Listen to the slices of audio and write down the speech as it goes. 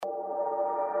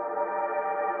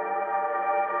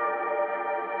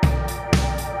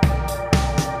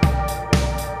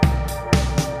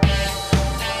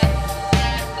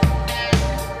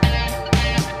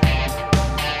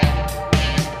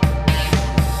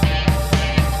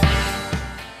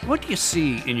What do you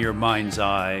see in your mind's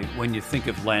eye when you think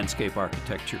of landscape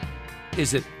architecture?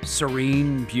 Is it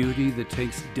serene beauty that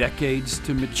takes decades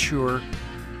to mature?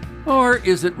 Or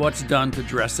is it what's done to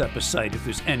dress up a site if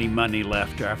there's any money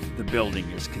left after the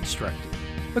building is constructed?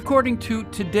 According to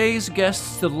today's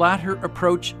guests, the latter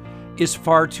approach is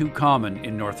far too common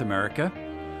in North America.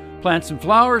 Plants and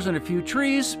flowers and a few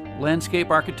trees,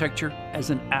 landscape architecture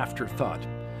as an afterthought.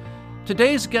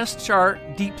 Today's guests are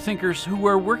deep thinkers who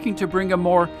are working to bring a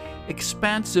more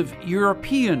expansive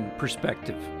European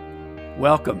perspective.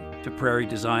 Welcome to Prairie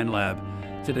Design Lab.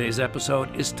 Today's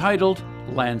episode is titled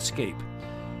Landscape.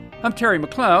 I'm Terry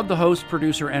McLeod, the host,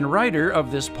 producer, and writer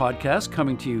of this podcast,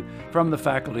 coming to you from the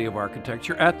Faculty of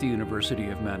Architecture at the University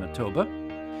of Manitoba.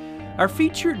 Our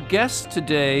featured guest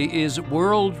today is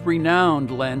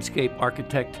world-renowned landscape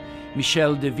architect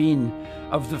Michel Devine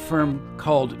of the firm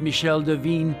called Michel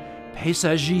Devine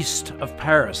Paysagiste of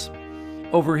Paris.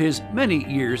 Over his many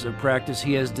years of practice,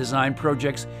 he has designed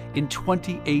projects in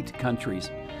 28 countries.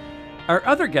 Our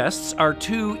other guests are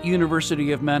two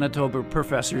University of Manitoba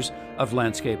professors of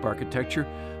landscape architecture,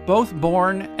 both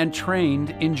born and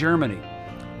trained in Germany.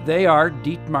 They are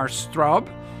Dietmar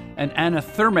Straub and Anna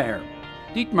Thurmair.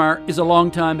 Dietmar is a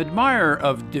longtime admirer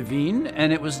of Devine,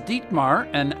 and it was Dietmar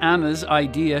and Anna's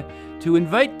idea to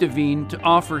invite Devine to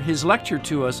offer his lecture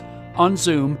to us on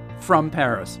Zoom from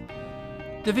Paris.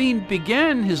 Devine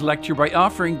began his lecture by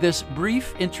offering this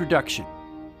brief introduction.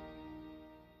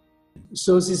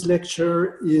 So this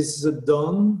lecture is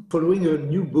done following a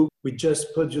new book we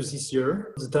just produced this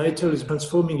year. The title is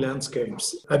Transforming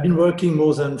Landscapes. I've been working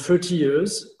more than 30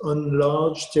 years on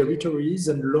large territories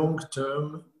and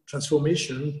long-term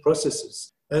transformation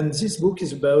processes. And this book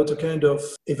is about a kind of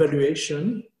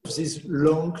evaluation of these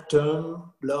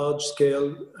long-term,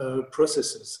 large-scale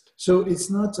processes. So it's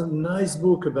not a nice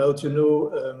book about,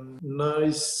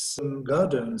 nice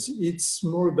gardens. It's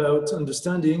more about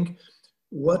understanding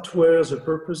what were the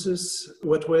purposes,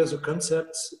 what were the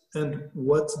concepts, and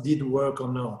what did work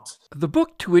or not. The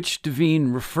book to which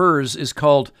Devine refers is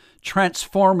called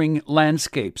Transforming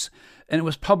Landscapes, and it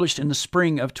was published in the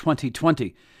spring of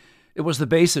 2020. It was the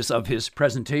basis of his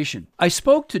presentation. I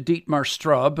spoke to Dietmar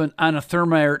Straub and Anna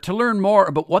Thurmair to learn more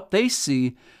about what they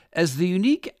see as the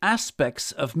unique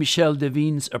aspects of Michel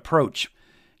Devine's approach.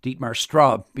 Dietmar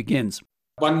Straub begins.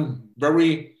 One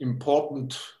very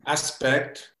important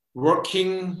aspect,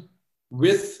 working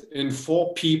with and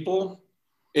for people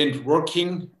and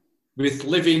working with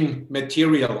living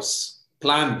materials,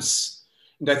 plants.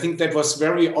 And I think that was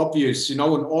very obvious, on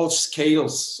all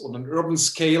scales, on an urban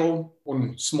scale,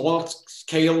 on small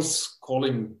scales,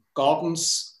 calling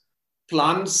gardens.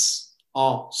 Plants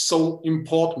are so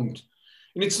important.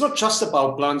 And it's not just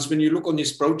about plants. When you look on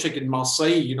this project in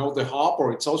Marseille, the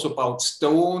harbor, it's also about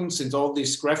stones and all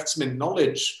this craftsman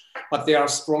knowledge, but there are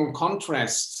strong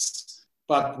contrasts.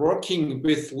 But working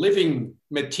with living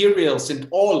materials and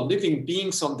all living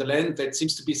beings on the land, that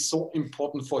seems to be so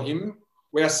important for him.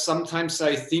 Whereas sometimes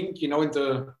I think, in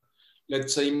the,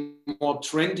 let's say, more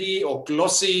trendy or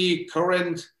glossy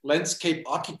current landscape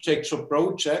architecture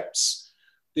projects,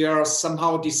 they are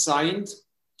somehow designed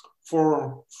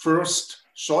for first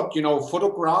shot,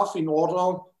 photograph in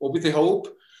order or with the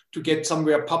hope to get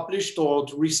somewhere published or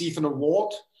to receive an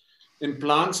award. And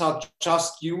plants are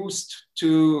just used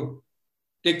to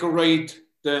decorate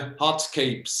the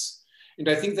hardscapes. And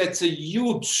I think that's a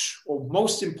huge or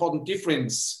most important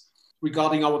difference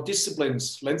regarding our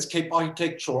disciplines, landscape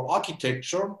architecture or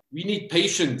architecture. We need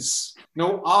patience.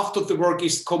 After the work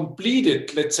is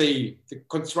completed, let's say the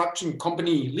construction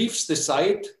company leaves the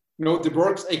site, the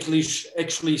work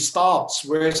actually starts.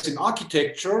 Whereas in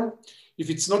architecture, if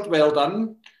it's not well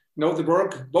done, the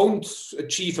work won't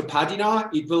achieve a patina,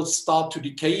 it will start to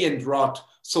decay and rot.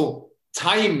 So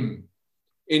time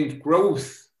and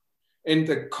growth and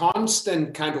the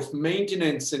constant kind of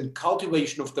maintenance and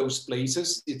cultivation of those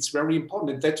places, it's very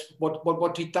important. And that's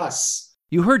what it does.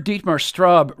 You heard Dietmar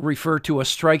Straub refer to a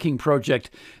striking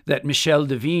project that Michel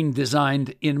Devine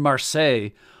designed in Marseille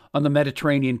on the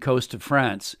Mediterranean coast of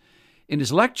France. In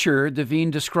his lecture, Devine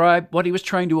described what he was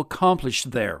trying to accomplish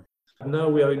there. Now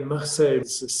we are in Marseille.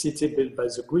 It's a city built by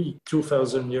the Greeks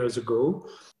 2,000 years ago.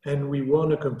 And we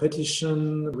won a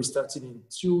competition. We started in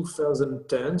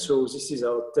 2010, so this is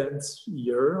our 10th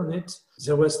year on it.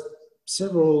 There was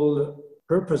several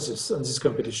purposes on this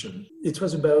competition. It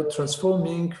was about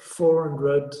transforming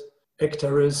 400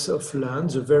 hectares of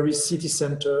land, the very city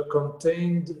center,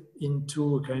 contained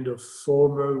into a kind of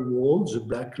former wall, the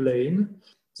Black Lane,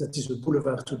 that is the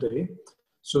boulevard today.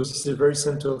 So this is the very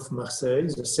center of Marseille,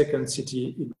 the second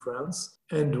city in France.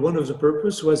 And one of the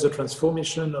purposes was the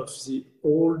transformation of the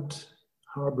old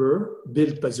harbor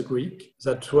built by the Greek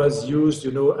that was used,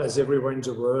 as everywhere in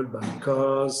the world by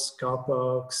cars, car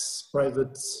parks,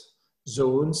 private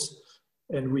zones.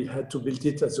 And we had to build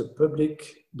it as a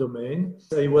public domain.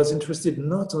 I was interested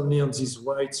not only on this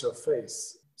wide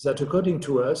surface, that according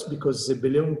to us, because they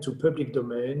belong to public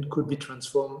domain, could be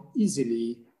transformed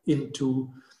easily into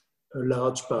a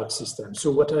large park system.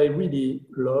 So what I really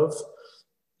love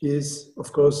is,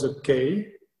 of course, the quay,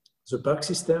 the park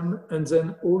system, and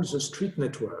then all the street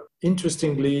network.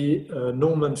 Interestingly,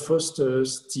 Norman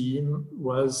Foster's team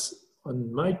was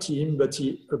on my team, but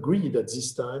he agreed at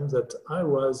this time that I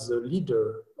was the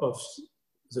leader of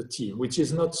the team, which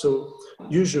is not so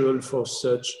usual for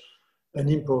such an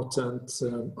important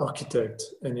architect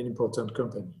and an important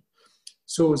company.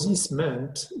 So this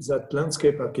meant that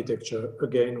landscape architecture,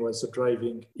 again, was a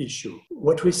driving issue.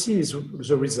 What we see is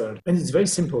the result. And it's very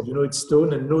simple. It's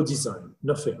stone and no design,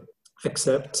 nothing.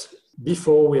 Except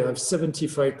before we have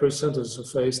 75% of the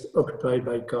surface occupied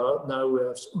by cars. Now we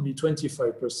have only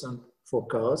 25% for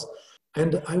cars.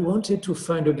 And I wanted to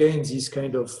find again this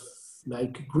kind of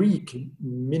like Greek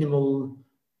minimal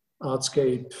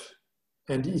artscape.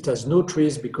 And it has no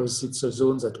trees because it's a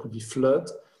zone that could be flooded.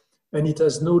 And it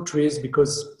has no trees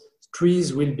because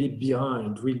trees will be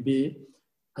behind, will be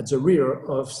at the rear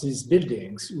of these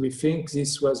buildings. We think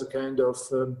this was a kind of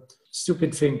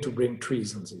stupid thing to bring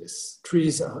trees on this.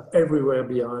 Trees are everywhere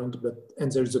behind,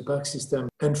 and there's a park system.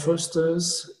 And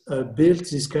Foster's built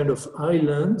this kind of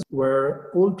island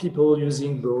where all people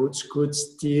using boats could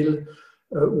still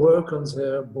work on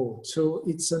their boat. So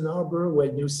it's an harbor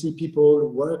where you see people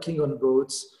working on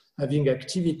boats, having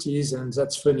activities, and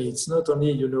that's funny. It's not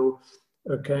only,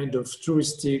 a kind of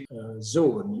touristic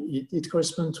zone. It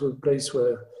corresponds to a place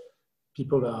where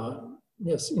people are,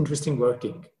 interesting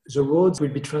working. The roads will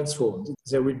be transformed.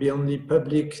 There will be only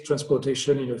public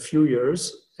transportation in a few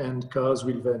years, and cars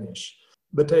will vanish.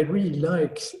 But I really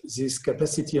like this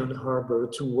capacity on harbor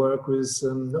to work with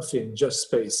nothing, just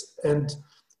space. And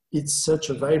it's such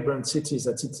a vibrant city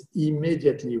that it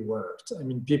immediately worked. I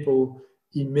mean, people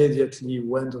immediately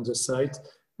went on the site,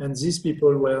 and these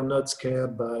people were not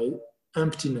scared by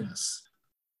emptiness.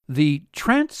 The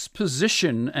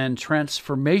transposition and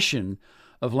transformation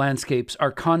of landscapes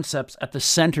are concepts at the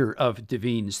center of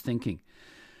Deveen's thinking.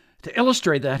 To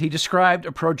illustrate that, he described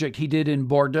a project he did in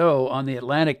Bordeaux on the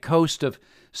Atlantic coast of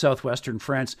southwestern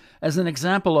France as an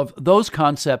example of those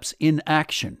concepts in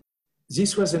action.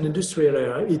 This was an industrial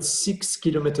area. It's 6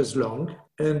 kilometers long,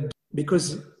 and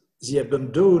because the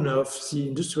abandon of the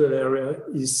industrial area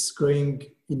is going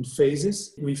in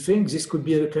phases, we think this could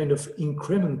be a kind of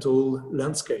incremental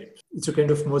landscape. It's a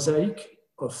kind of mosaic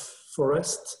of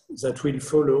forest that will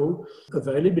follow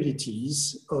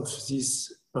availabilities of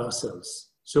these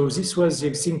parcels. So this was the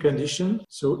existing condition,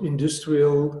 so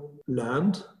industrial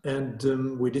land,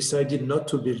 and we decided not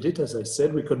to build it. As I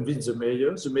said, we convinced the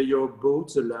mayor. The mayor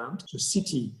bought the land, the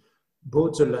city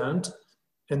bought the land,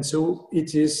 and so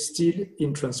it is still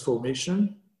in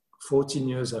transformation 14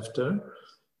 years after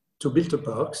to build a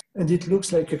park. And it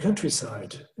looks like a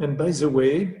countryside. And by the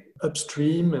way,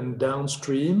 upstream and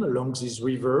downstream along this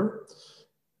river,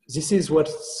 this is what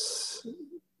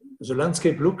the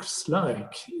landscape looks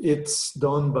like. It's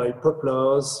done by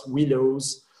poplars,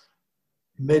 willows,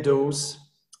 meadows,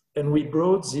 and we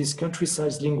brought this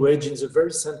countryside language in the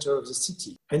very center of the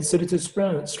city. And it's a little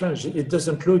strange. It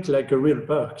doesn't look like a real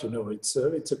park,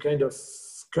 It's a kind of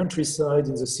countryside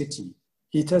in the city.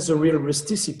 It has a real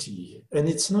rusticity, and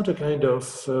it's not a kind of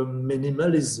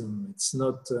minimalism. It's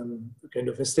not a kind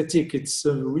of aesthetic. It's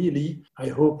really, I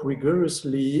hope,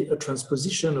 rigorously a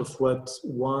transposition of what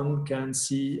one can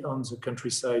see on the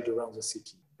countryside around the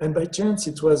city. And by chance,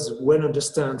 it was well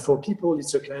understood. For people,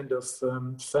 it's a kind of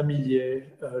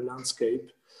familiar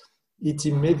landscape. It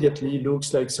immediately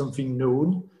looks like something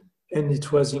known, and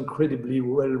it was incredibly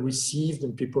well received,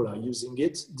 and people are using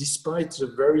it, despite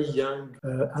the very young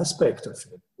aspect of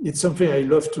it. It's something I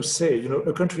love to say.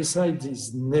 A countryside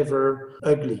is never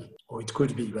ugly, or it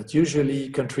could be, but usually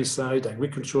countryside,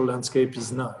 agricultural landscape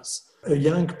is nice. A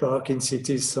young park in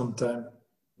cities sometimes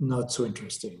not so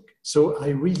interesting. So I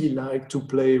really like to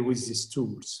play with these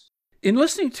tools. In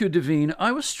listening to Deveen,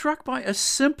 I was struck by a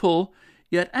simple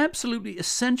yet absolutely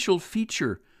essential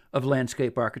feature of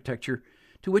landscape architecture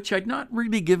to which I'd not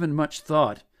really given much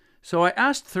thought. So I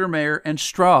asked Thurmayer and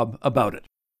Straub about it.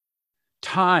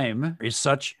 Time is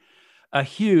such a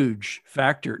huge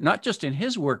factor, not just in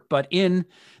his work, but in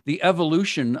the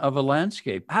evolution of a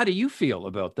landscape. How do you feel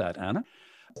about that, Anna?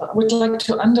 I would like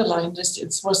to underline this.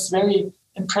 It was very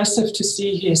impressive to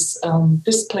see his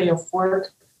display of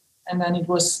work and then he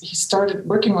started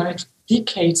working on it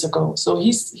decades ago. So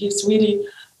he's really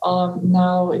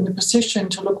now in the position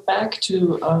to look back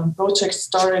to projects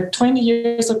started 20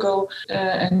 years ago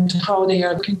and how they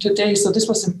are looking today. So this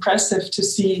was impressive to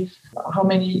see how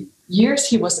many years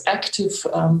he was active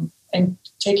and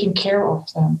taking care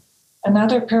of them.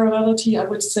 Another parallelity, I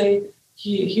would say,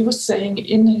 he was saying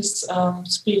in his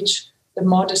speech, the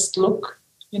modest look.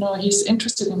 He's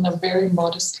interested in a very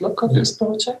modest look of his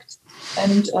project.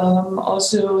 And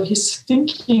also he's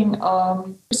thinking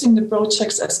using the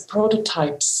projects as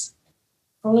prototypes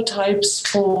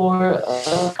for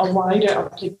a wider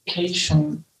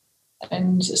application.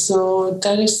 And so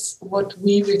that is what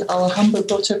we, with our humble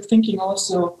project thinking,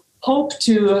 also hope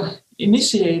to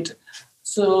initiate,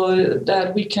 so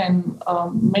that we can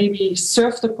maybe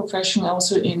serve the profession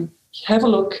also in, have a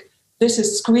look, this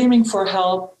is screaming for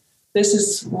help, this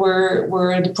is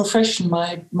where the profession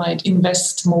might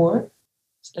invest more.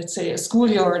 Let's say a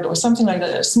schoolyard or something like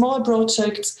that. A small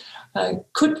project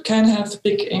can have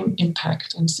big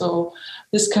impact. And so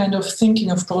this kind of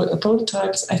thinking of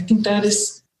prototypes, I think that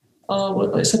is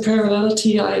a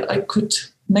parallelity I could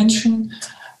mention.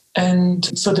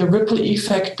 And so the ripple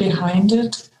effect behind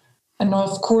it. And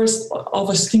of course,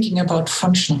 always thinking about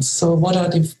functions. So what are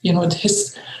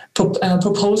his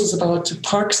proposals about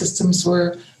park systems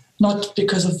were not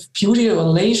because of beauty or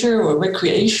leisure or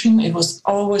recreation. It was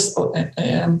always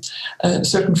a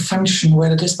certain function,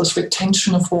 whether this was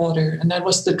retention of water, and that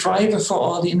was the driver for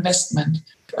all the investment.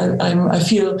 I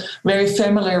feel very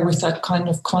familiar with that kind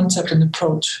of concept and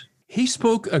approach. He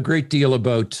spoke a great deal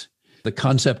about the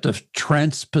concept of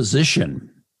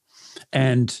transposition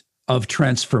and of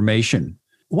transformation.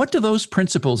 What do those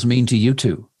principles mean to you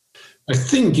two? I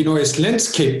think, as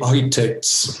landscape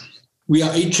architects, we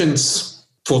are agents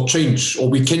for change, or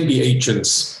we can be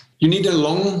agents. You need a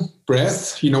long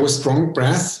breath, a strong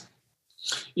breath.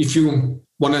 If you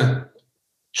want to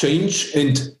change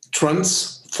and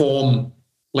transform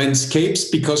landscapes,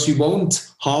 because you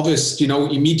won't harvest,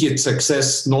 immediate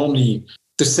success normally.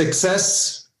 The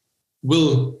success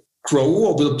will grow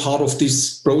or will part of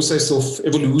this process of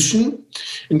evolution.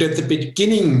 And at the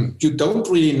beginning, you don't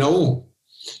really know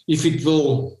if it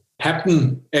will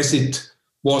happen as it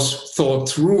was thought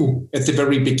through at the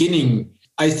very beginning.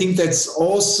 I think that's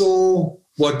also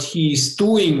what he's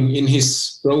doing in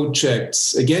his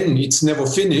projects. Again, it's never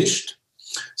finished.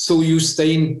 So you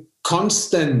stay in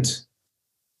constant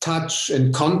touch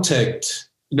and contact,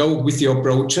 with your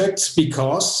projects,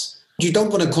 because you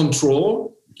don't want to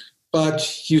control,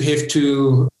 but you have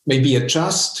to maybe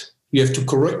adjust. You have to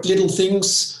correct little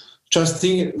things. Just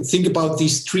think about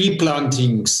these tree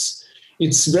plantings.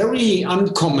 It's very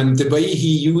uncommon the way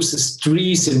he uses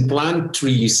trees and plant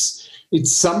trees.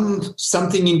 It's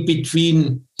something in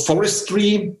between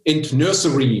forestry and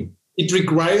nursery. It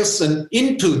requires an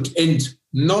input and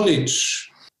knowledge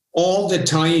all the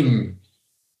time.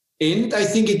 And I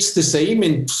think it's the same,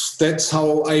 and that's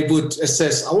how I would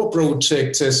assess our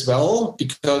projects as well,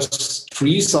 because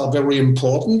trees are very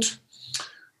important.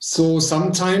 So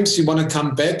sometimes you want to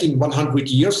come back in 100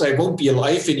 years, I won't be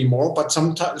alive anymore, but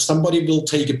sometimes somebody will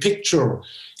take a picture,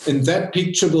 and that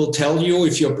picture will tell you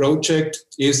if your project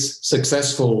is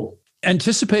successful.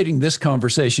 Anticipating this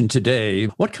conversation today,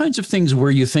 what kinds of things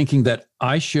were you thinking that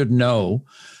I should know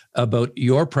about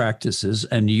your practices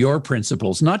and your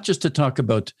principles, not just to talk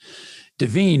about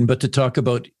Daveen, but to talk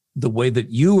about the way that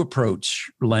you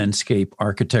approach landscape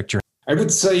architecture? I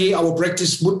would say our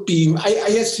practice would be,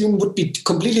 I assume, would be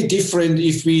completely different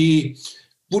if we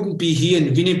wouldn't be here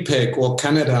in Winnipeg or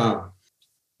Canada.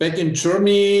 Back in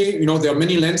Germany, there are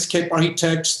many landscape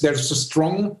architects. There's a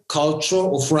strong culture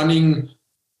of running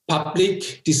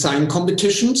public design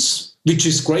competitions, which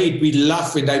is great. We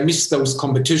love it. I miss those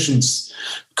competitions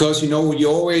because, you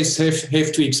always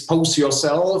have to expose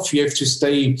yourself. You have to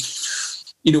stay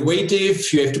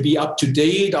innovative. You have to be up to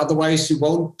date. Otherwise, you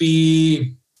won't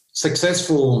be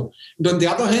successful. And on the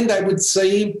other hand, I would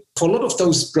say for a lot of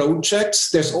those projects,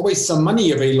 there's always some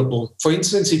money available. For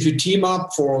instance, if you team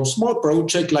up for a small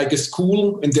project like a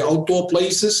school in the outdoor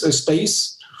places, a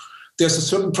space, there's a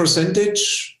certain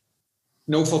percentage,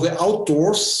 for the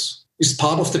outdoors is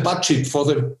part of the budget for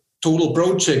the total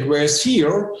project. Whereas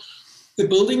here, the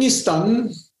building is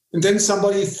done, and then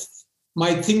somebody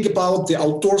might think about the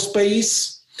outdoor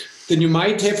space. Then you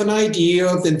might have an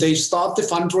idea, then they start the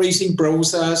fundraising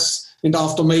process, and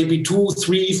after maybe 2,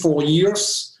 3, 4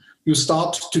 years, you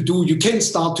can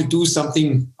start to do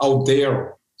something out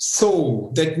there.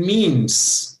 So that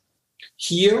means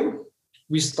here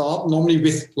we start normally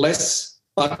with less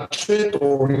budget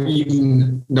or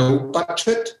even no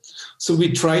budget. So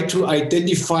we try to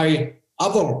identify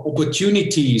other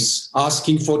opportunities,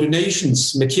 asking for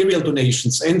donations, material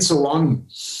donations, and so on.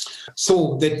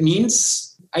 So that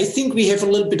means I think we have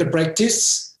a little bit of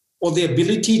practice or the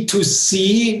ability to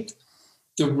see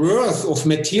the worth of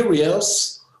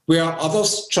materials where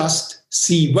others just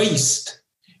see waste.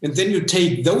 And then you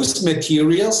take those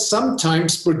materials,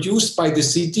 sometimes produced by the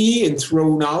city and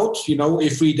thrown out,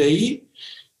 every day,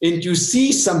 and you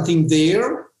see something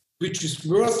there which is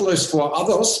worthless for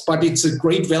others, but it's a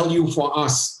great value for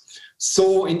us.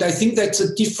 So, and I think that's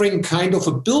a different kind of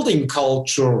a building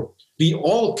culture we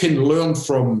all can learn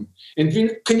from. And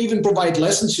we can even provide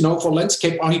lessons, for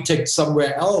landscape architects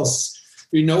somewhere else.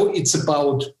 It's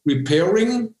about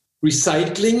repairing,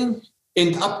 recycling,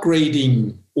 and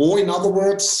upgrading. Or in other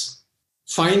words,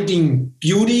 finding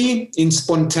beauty in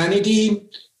spontaneity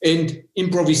and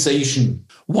improvisation.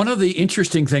 One of the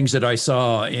interesting things that I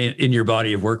saw in your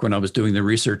body of work when I was doing the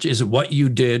research is what you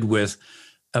did with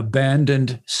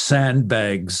abandoned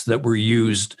sandbags that were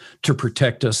used to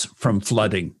protect us from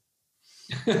flooding.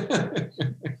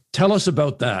 Tell us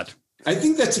about that. I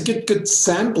think that's a good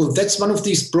sample. That's one of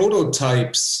these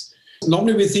prototypes.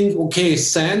 Normally we think, okay,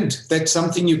 sand, that's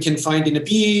something you can find in a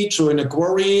beach or in a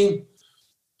quarry.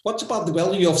 What about the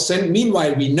value of sand?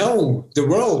 Meanwhile, we know the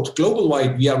world,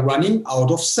 global-wide, we are running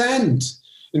out of sand.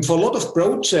 And for a lot of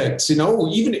projects,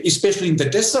 even especially in the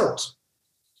desert,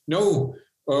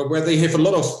 where they have a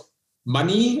lot of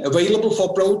money available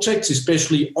for projects,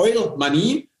 especially oil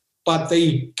money, but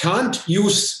they can't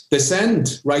use the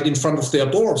sand right in front of their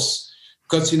doors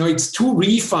because, it's too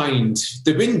refined.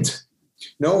 The wind,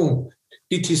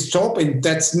 did his job, and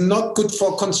that's not good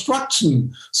for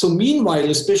construction. So meanwhile,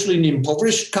 especially in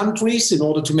impoverished countries, in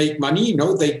order to make money,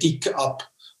 they dig up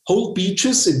whole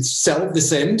beaches and sell the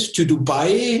sand to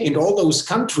Dubai and all those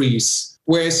countries.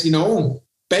 Whereas,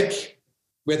 back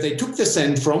where they took the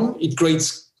sand from, it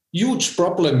creates huge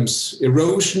problems,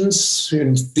 erosions,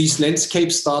 and these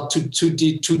landscapes start to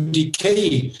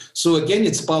decay. So again,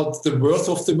 it's about the worth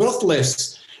of the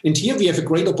worthless. And here we have a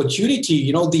great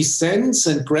opportunity. These sands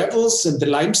and gravels and the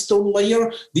limestone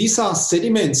layer, these are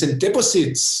sediments and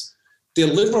deposits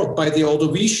delivered by the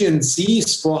Ordovician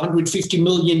seas 450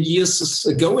 million years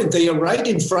ago, and they are right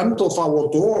in front of our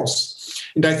doors.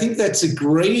 And I think that's a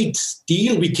great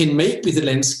deal we can make with the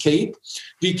landscape.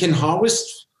 We can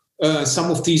harvest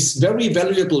some of these very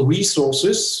valuable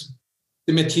resources,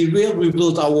 the material we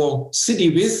built our city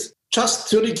with, just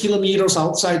 30 kilometers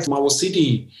outside from our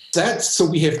city. So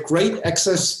we have great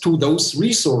access to those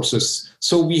resources.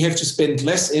 So we have to spend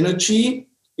less energy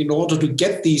in order to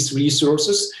get these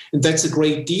resources. And that's a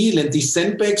great deal. And these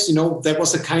sandbags, that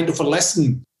was a kind of a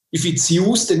lesson. If it's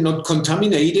used and not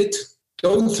contaminated,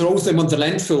 don't throw them on the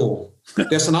landfill.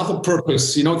 There's another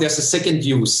purpose, there's a second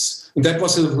use. And that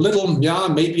was a little,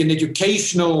 maybe an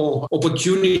educational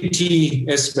opportunity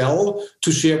as well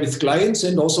to share with clients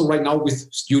and also right now with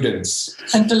students.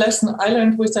 And the lesson I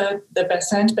learned was that the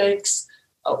sandbags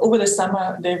over the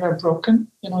summer, they were broken.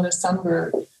 The sun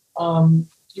were,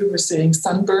 you were saying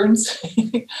sunburns.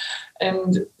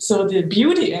 And so the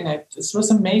beauty in it, this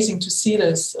was amazing to see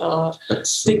this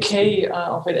decay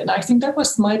of it. And I think that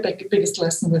was my biggest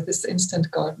lesson with this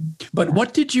instant garden. But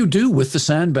what did you do with the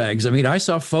sandbags? I mean, I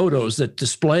saw photos that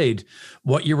displayed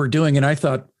what you were doing, and I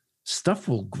thought, stuff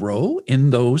will grow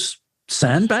in those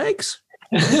sandbags?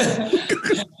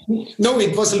 No,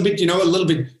 it was a little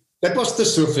bit, that was the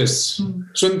surface.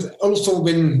 So also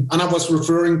when Anna was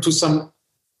referring to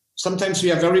sometimes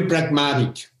we are very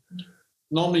pragmatic.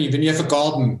 Normally, when you have a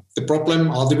garden, the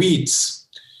problem are the weeds.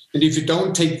 And if you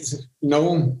don't if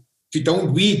you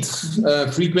don't weed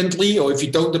frequently, or if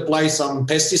you don't apply some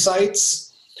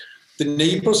pesticides, the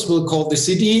neighbors will call the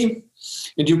city,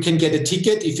 and you can get a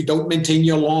ticket if you don't maintain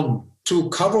your lawn. To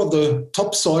cover the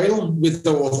topsoil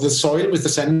the soil with the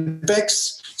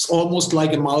sandbags, it's almost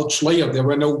like a mulch layer. There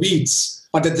were no weeds.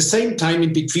 But at the same time,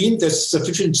 in between, there's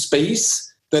sufficient space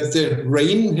that the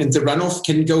rain and the runoff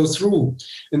can go through.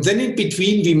 And then in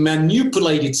between, we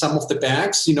manipulated some of the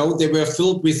bags. They were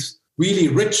filled with really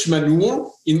rich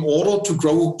manure in order to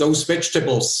grow those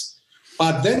vegetables.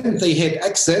 But then they had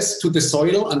access to the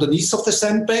soil underneath of the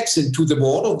sandbags and to the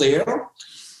water there.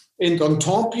 And on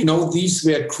top, these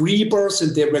were creepers,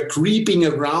 and they were creeping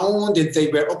around, and they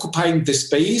were occupying the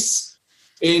space.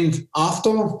 And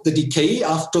after the decay,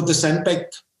 after the sandbag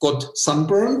got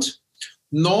sunburned,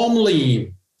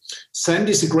 normally, sand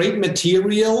is a great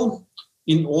material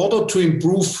in order to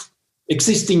improve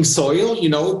existing soil,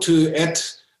 to add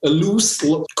a loose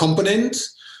component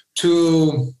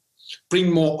to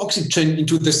bring more oxygen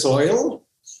into the soil.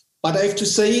 But I have to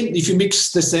say, if you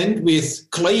mix the sand with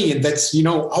clay, and that's,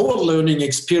 our learning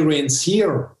experience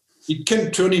here, it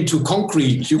can turn into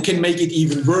concrete. You can make it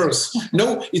even worse.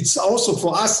 No, it's also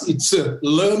for us, it's a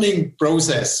learning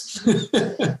process.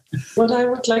 What I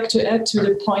would like to add to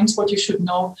the points, what you should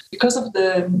know, because of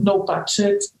the no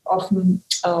budget, often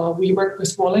we work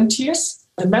with volunteers.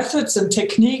 The methods and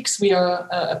techniques we are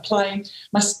applying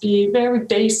must be very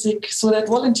basic so that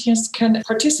volunteers can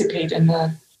participate in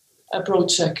a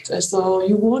project. So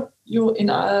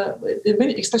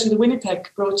especially the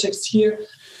Winnipeg projects here,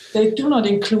 they do not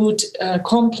include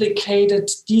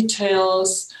complicated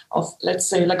details of, let's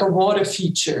say, like a water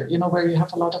feature, where you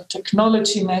have a lot of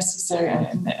technology necessary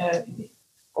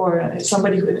or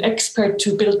somebody who is an expert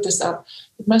to build this up.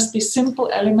 It must be simple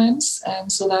elements,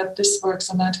 and so that this works,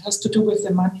 and that has to do with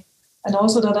the money. And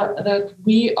also that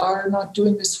we are not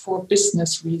doing this for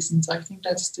business reasons. I think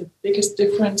that's the biggest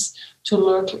difference to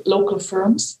local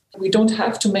firms. We don't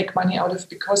have to make money out of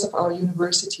because of our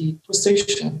university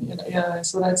position.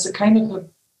 So that's a kind of a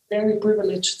very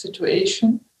privileged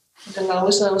situation. It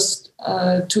allows us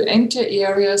to enter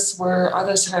areas where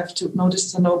others have to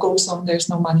notice a no-go zone, there's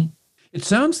no money. It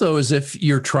sounds, though, as if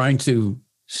you're trying to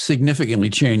significantly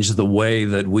change the way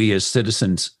that we as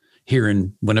citizens here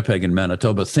in Winnipeg and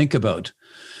Manitoba think about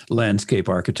landscape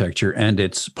architecture and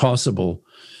its possible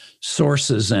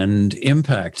sources and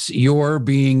impacts. You're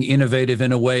being innovative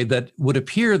in a way that would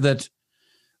appear that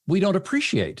we don't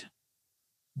appreciate.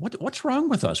 What's wrong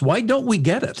with us? Why don't we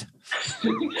get it?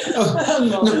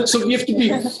 So we have to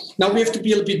be a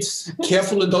little bit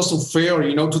careful and also fair,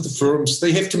 to the firms.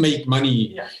 They have to make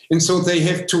money, and so they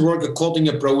have to work according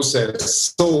to a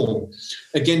process. So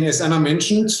again, as Anna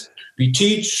mentioned, we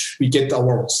teach, we get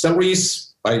our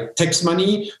salaries by tax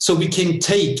money, so we can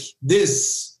take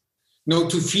this,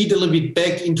 to feed a little bit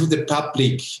back into the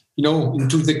public,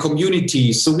 into the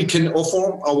community, so we can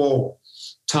offer our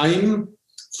time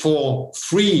for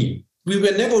free. We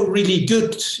were never really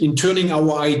good in turning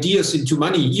our ideas into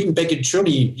money. Even back in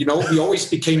Germany, we always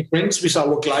became friends with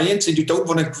our clients, and you don't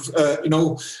want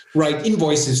to, write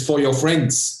invoices for your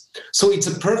friends. So it's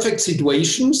a perfect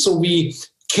situation. So we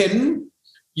can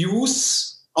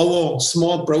use our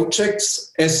small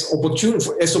projects as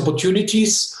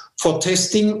opportunities for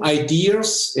testing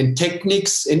ideas and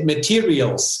techniques and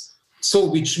materials. So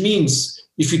which means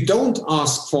if you don't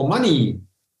ask for money,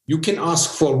 you can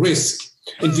ask for risk.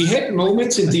 And we had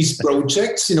moments in these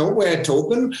projects, where I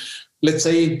told them, let's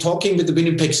say, talking with the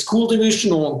Winnipeg School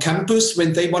Division or on campus,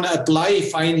 when they want to apply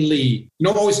finally,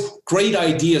 always great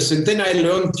ideas. And then I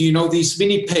learned, these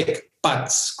Winnipeg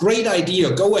buts. Great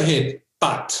idea, go ahead,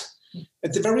 but.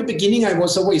 At the very beginning, I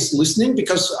was always listening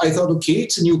because I thought, okay,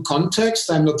 it's a new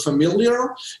context. I'm not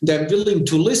familiar and I'm willing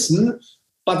to listen.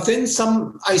 But then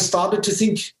I started to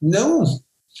think, no,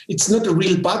 it's not a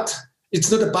real but.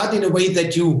 It's not a but in a way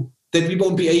that we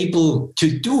won't be able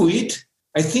to do it.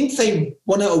 I think they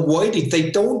want to avoid it. They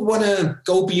don't want to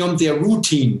go beyond their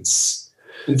routines.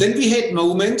 And then we had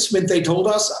moments when they told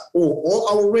us, all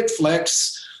our red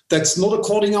flags, that's not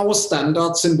according to our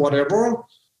standards and whatever.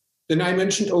 Then I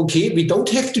mentioned, okay, we don't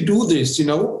have to do this,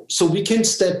 so we can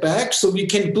step back, so we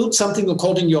can build something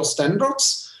according to your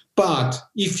standards. But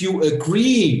if you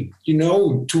agree,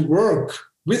 to work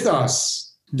with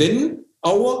us, then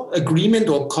our agreement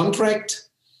or contract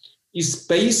is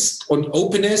based on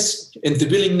openness and the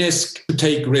willingness to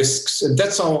take risks. And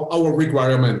that's our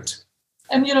requirement.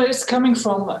 And, it's coming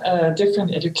from a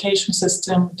different education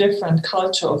system, different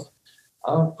culture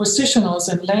of positionals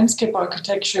and landscape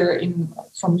architecture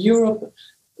from Europe.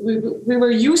 We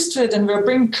were used to it, and we're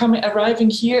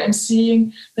arriving here and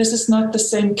seeing this is not the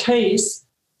same case.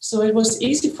 So it was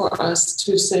easy for us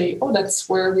to say,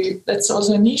 that's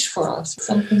also a niche for us,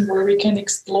 something where we can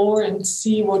explore and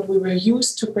see what we were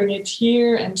used to, bring it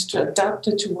here and to adapt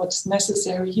it to what's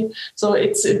necessary here. So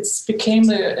it's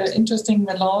became an interesting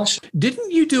melange.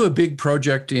 Didn't you do a big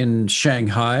project in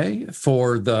Shanghai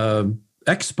for the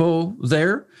expo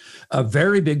there? A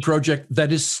very big project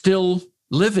that is still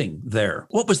living there.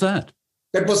 What was that?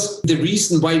 That was the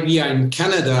reason why we are in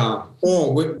Canada,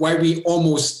 or why we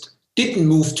almost didn't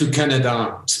move to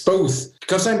Canada. It's both.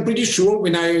 Because I'm pretty sure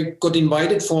when I got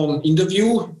invited for an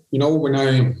interview, when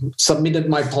I submitted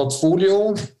my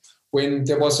portfolio, when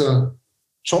there was a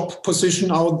job position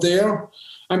out there,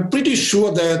 I'm pretty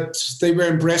sure that they were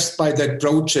impressed by that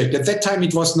project. At that time,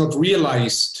 it was not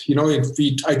realized.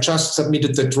 I just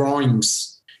submitted the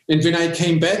drawings. And when I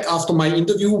came back after my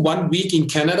interview 1 week in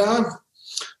Canada,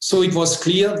 so it was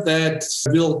clear that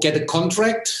we'll get a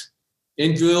contract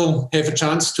and we'll have a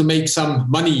chance to make some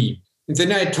money. And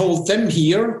then I told them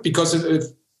here, because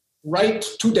right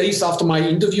 2 days after my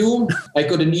interview, I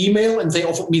got an email and they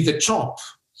offered me the job.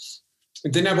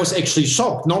 And then I was actually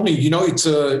shocked. Normally,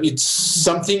 it's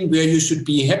something where you should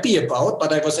be happy about,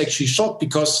 but I was actually shocked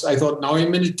because I thought, now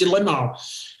I'm in a dilemma.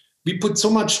 We put so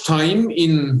much time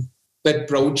in that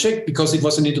project because it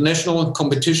was an international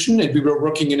competition and we were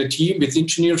working in a team with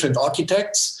engineers and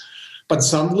architects. But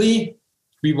suddenly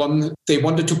they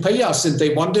wanted to pay us and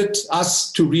they wanted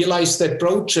us to realize that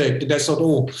project. And I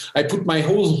thought, I put my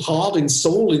whole heart and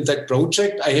soul in that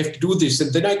project. I have to do this.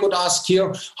 And then I got asked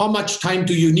here, how much time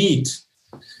do you need?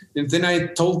 And then I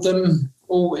told them,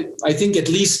 I think at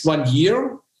least 1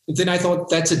 year. And then I thought,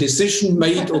 that's a decision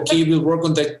made. Okay, we'll work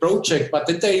on that project. But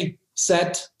then they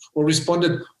said or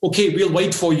responded, okay, we'll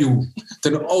wait for you.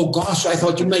 Then, oh gosh, I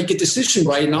thought you make a decision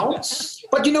right now.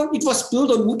 But, it was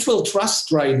built on mutual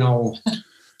trust right now.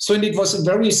 So and it was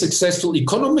very successful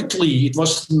economically. It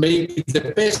was maybe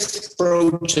the best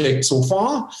project so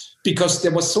far because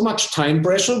there was so much time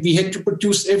pressure. We had to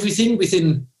produce everything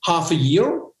within half a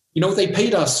year. They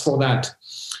paid us for that.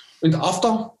 And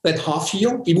after that half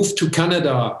year, we moved to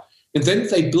Canada. And then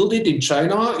they built it in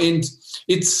China. And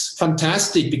it's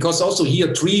fantastic because also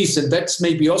here trees, and that's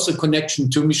maybe also a connection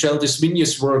to Michel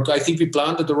Desvigne's work. I think we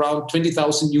planted around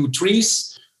 20,000 new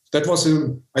trees. That was,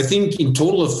 I think, in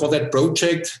total for that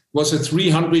project was a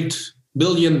 300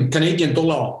 million Canadian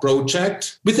dollar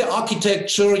project. With the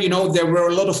architecture, there were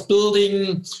a lot of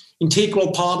building,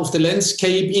 integral part of the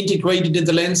landscape, integrated in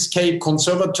the landscape,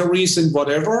 conservatories and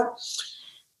whatever.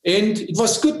 And it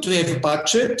was good to have a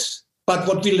budget. But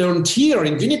what we learned here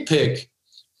in Winnipeg,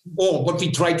 or what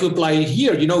we try to apply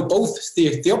here, both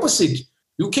the opposite.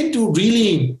 You can do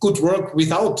really good work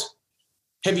without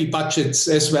heavy budgets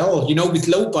as well, with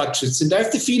low budgets. And I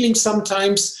have the feeling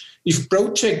sometimes if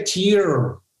project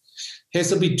here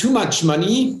has a bit too much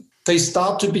money, they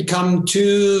start to become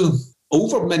too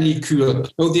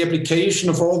over-manicured. The application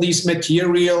of all these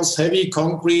materials, heavy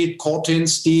concrete, corten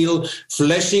steel,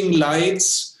 flashing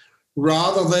lights,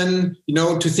 rather than,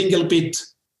 to think a little bit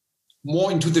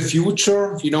more into the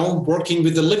future, working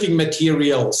with the living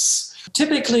materials.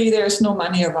 Typically, there's no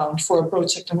money around for a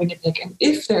project in Winnipeg. And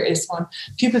if there is one,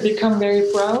 people become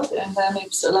very proud. And then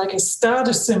it's like a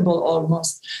status symbol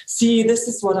almost. See, this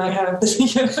is what I have.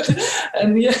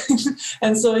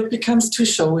 And so it becomes too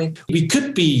showy. We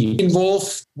could be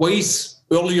involved ways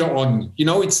earlier on.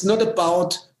 It's not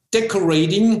about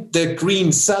decorating the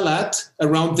green salad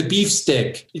around the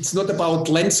beefsteak. It's not about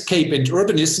landscape and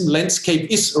urbanism. Landscape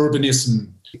is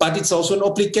urbanism. But it's also an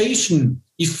obligation.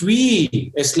 If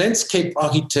we, as landscape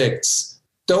architects,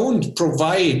 don't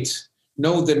provide,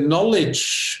 the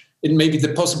knowledge and maybe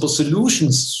the possible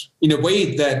solutions in a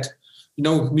way that,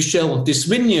 Michel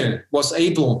Desvigne was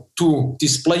able to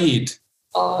display it.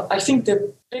 I think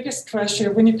the biggest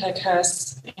treasure Winnipeg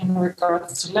has in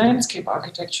regards to landscape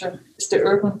architecture is the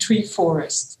urban tree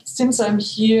forest. Since I'm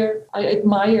here, I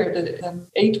admire the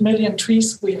 8 million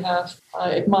trees we have.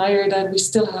 I admire that we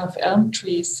still have elm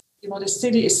trees. The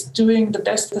city is doing the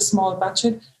best with a small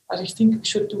budget, but I think we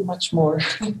should do much more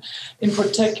in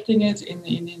protecting it,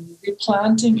 in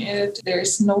replanting it. There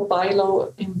is no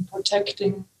bylaw in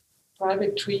protecting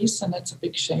private trees, and that's a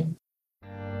big shame.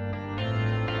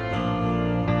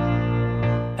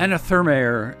 Anna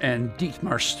Thurmayer and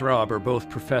Dietmar Straub are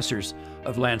both professors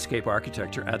of landscape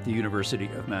architecture at the University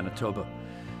of Manitoba.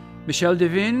 Michel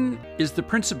Desvignes is the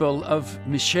principal of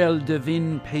Michel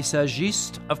Desvignes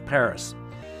Paysagiste of Paris.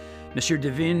 Monsieur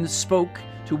Desvignes spoke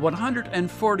to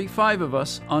 145 of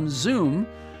us on Zoom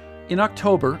in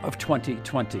October of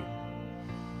 2020.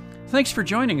 Thanks for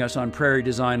joining us on Prairie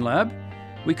Design Lab.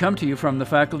 We come to you from the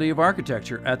Faculty of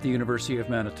Architecture at the University of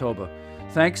Manitoba.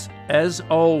 Thanks, as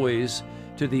always,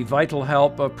 to the vital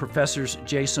help of Professors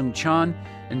Jason Chan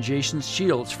and Jason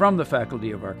Shields from the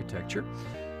Faculty of Architecture.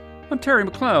 I'm Terry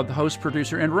McLeod, the host,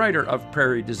 producer, and writer of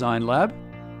Prairie Design Lab.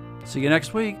 See you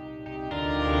next week.